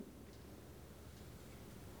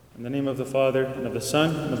In the name of the Father, and of the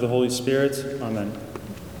Son, and of the Holy Spirit. Amen.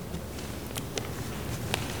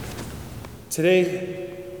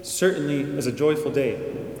 Today certainly is a joyful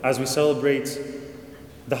day as we celebrate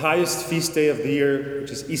the highest feast day of the year,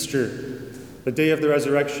 which is Easter, the day of the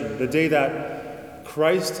resurrection, the day that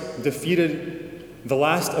Christ defeated the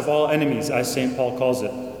last of all enemies, as St. Paul calls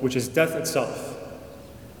it, which is death itself.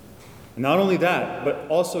 And not only that, but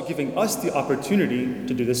also giving us the opportunity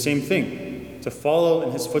to do the same thing, to follow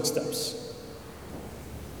in his footsteps.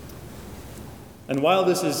 And while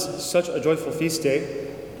this is such a joyful feast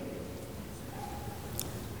day,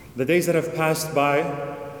 the days that have passed by,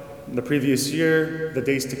 the previous year, the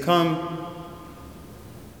days to come,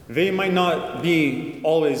 they might not be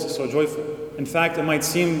always so joyful. In fact, it might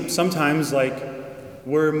seem sometimes like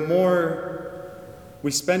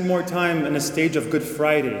we spend more time in a stage of Good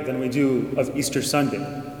Friday than we do of Easter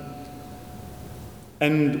Sunday.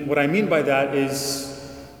 And what I mean by that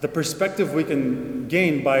is the perspective we can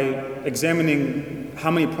gain by examining how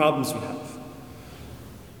many problems we have.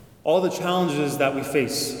 All the challenges that we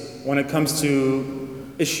face when it comes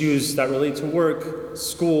to issues that relate to work,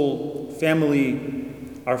 school, family,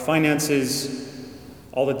 our finances,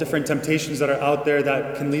 all the different temptations that are out there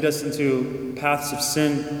that can lead us into paths of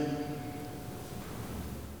sin.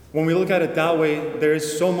 When we look at it that way, there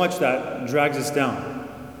is so much that drags us down.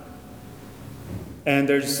 And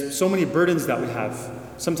there's so many burdens that we have,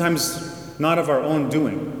 sometimes not of our own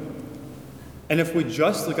doing. And if we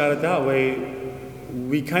just look at it that way,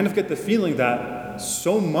 we kind of get the feeling that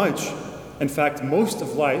so much, in fact, most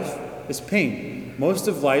of life is pain. Most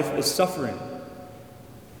of life is suffering.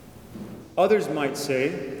 Others might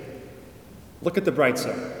say, look at the bright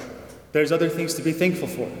side. There's other things to be thankful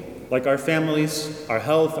for, like our families, our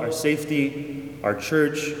health, our safety, our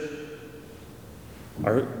church,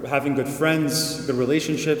 our having good friends, good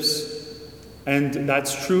relationships. And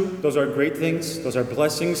that's true. Those are great things. Those are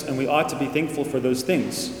blessings, and we ought to be thankful for those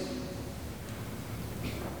things.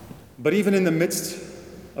 But even in the midst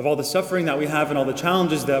of all the suffering that we have and all the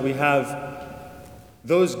challenges that we have,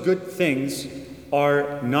 those good things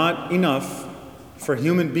are not enough for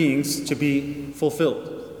human beings to be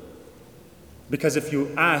fulfilled. Because if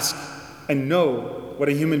you ask and know what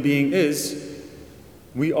a human being is,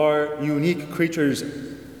 we are unique creatures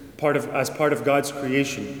as part of God's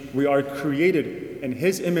creation. We are created in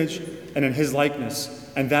His image and in His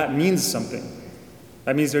likeness, and that means something.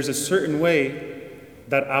 That means there's a certain way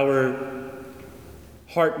that our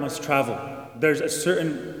heart must travel. There's a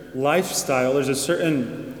certain lifestyle, there's a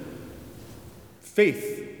certain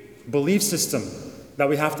faith, belief system that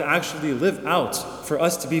we have to actually live out for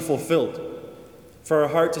us to be fulfilled, for our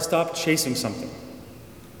heart to stop chasing something.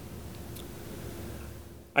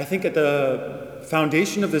 I think at the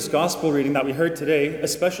foundation of this gospel reading that we heard today,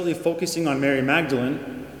 especially focusing on Mary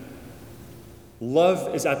Magdalene,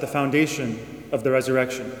 love is at the foundation of the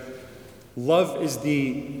resurrection. Love is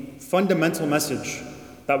the fundamental message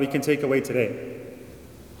that we can take away today.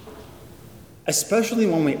 Especially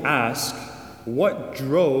when we ask, what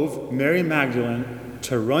drove Mary Magdalene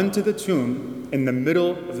to run to the tomb in the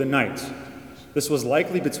middle of the night? This was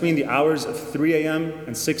likely between the hours of 3 a.m.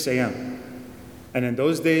 and 6 a.m. And in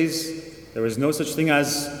those days, there was no such thing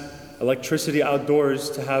as electricity outdoors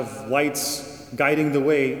to have lights guiding the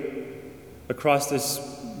way across this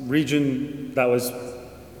region that was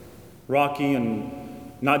rocky and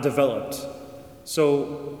not developed.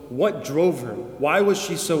 So what drove her? Why was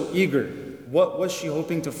she so eager? What was she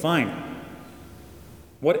hoping to find?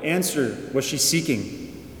 What answer was she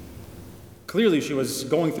seeking? Clearly, she was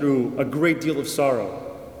going through a great deal of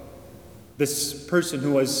sorrow. This person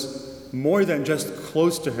who was more than just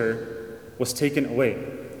close to her was taken away,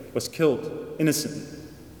 was killed, innocent.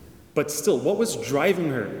 But still, what was driving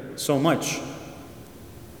her so much?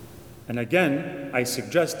 And again, I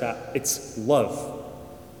suggest that it's love.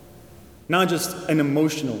 Not just an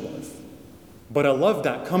emotional love, but a love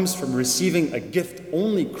that comes from receiving a gift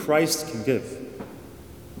only Christ can give.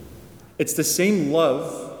 It's the same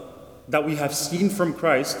love that we have seen from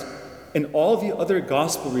Christ in all the other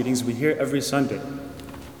gospel readings we hear every Sunday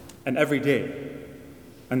and every day,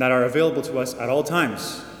 and that are available to us at all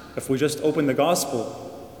times if we just open the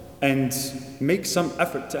gospel and make some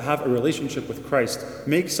effort to have a relationship with Christ,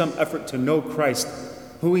 make some effort to know Christ,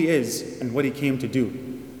 who He is and what He came to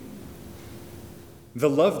do.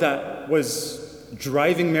 The love that was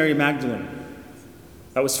driving Mary Magdalene,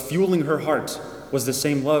 that was fueling her heart, was the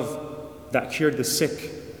same love that cured the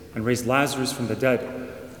sick and raised Lazarus from the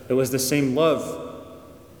dead. It was the same love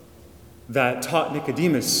that taught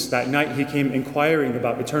Nicodemus that night he came inquiring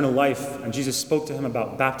about eternal life, and Jesus spoke to him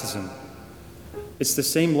about baptism. It's the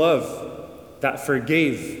same love that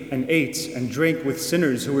forgave and ate and drank with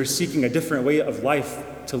sinners who were seeking a different way of life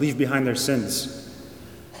to leave behind their sins.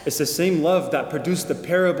 It's the same love that produced the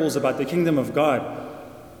parables about the kingdom of God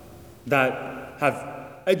that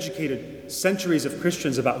have educated centuries of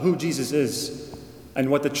Christians about who Jesus is and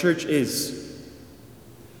what the church is.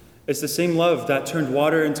 It's the same love that turned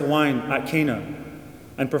water into wine at Cana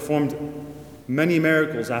and performed many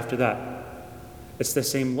miracles after that. It's the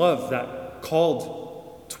same love that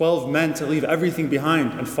called 12 men to leave everything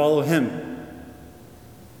behind and follow him.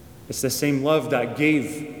 It's the same love that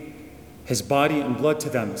gave his body and blood to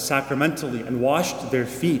them sacramentally and washed their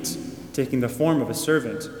feet, taking the form of a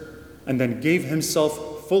servant, and then gave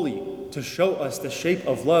himself fully to show us the shape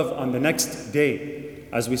of love on the next day,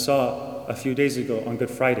 as we saw a few days ago on Good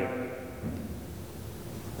Friday.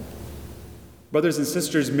 Brothers and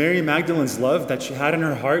sisters, Mary Magdalene's love that she had in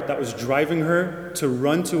her heart that was driving her to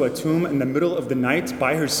run to a tomb in the middle of the night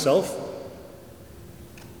by herself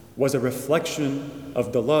was a reflection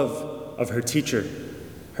of the love of her teacher,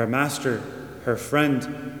 her master, her friend,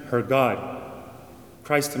 her God,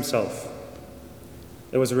 Christ himself.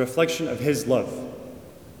 It was a reflection of his love.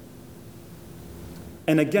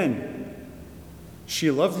 And again,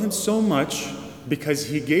 she loved him so much because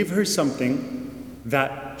he gave her something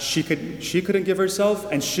that she couldn't give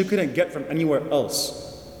herself and she couldn't get from anywhere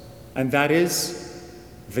else. And that is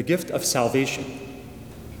the gift of salvation.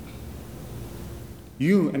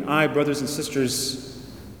 You and I, brothers and sisters,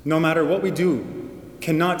 no matter what we do,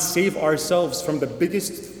 cannot save ourselves from the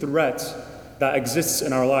biggest threat that exists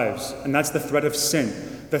in our lives, and that's the threat of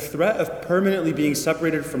sin, the threat of permanently being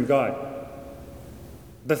separated from God,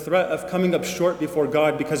 the threat of coming up short before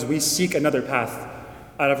God because we seek another path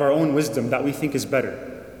out of our own wisdom that we think is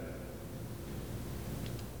better.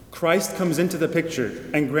 Christ comes into the picture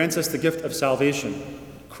and grants us the gift of salvation.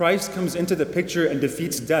 Christ comes into the picture and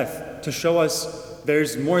defeats death to show us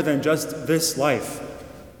there's more than just this life,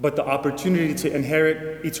 but the opportunity to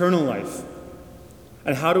inherit eternal life.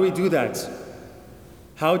 And how do we do that?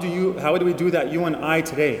 How do we do that, you and I,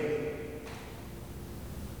 today?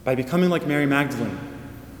 By becoming like Mary Magdalene,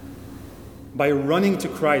 by running to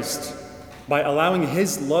Christ, by allowing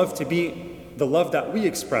his love to be the love that we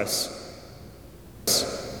express.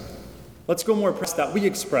 Let's go more that we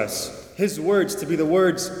express, his words to be the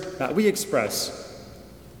words that we express.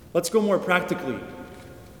 Let's go more practically.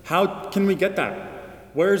 How can we get that?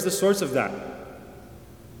 Where is the source of that?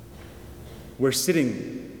 We're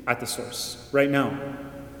sitting at the source right now.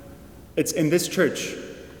 It's in this church,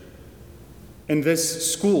 in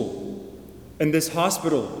this school, in this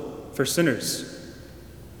hospital for sinners.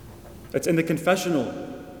 It's in the confessional.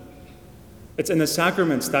 It's in the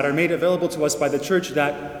sacraments that are made available to us by the church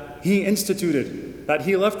that he instituted, that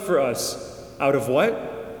he left for us. Out of what?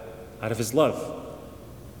 Out of his love.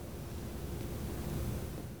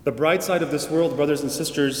 The bright side of this world, brothers and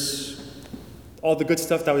sisters, all the good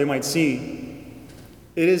stuff that we might see,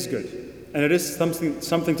 it is good. And it is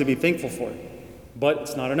something to be thankful for. But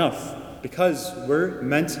it's not enough, because we're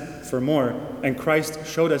meant for more. And Christ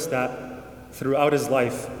showed us that throughout his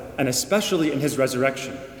life, and especially in his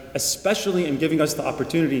resurrection, especially in giving us the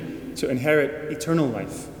opportunity to inherit eternal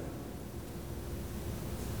life.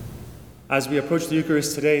 As we approach the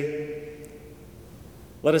Eucharist today,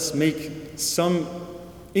 let us make some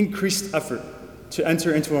increased effort to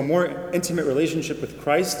enter into a more intimate relationship with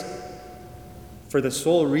Christ for the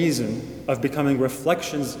sole reason of becoming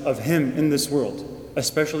reflections of him in this world,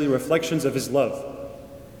 especially reflections of his love,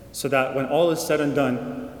 so that when all is said and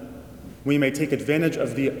done, we may take advantage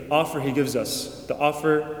of the offer he gives us, the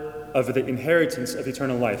offer of the inheritance of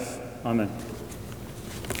eternal life. Amen.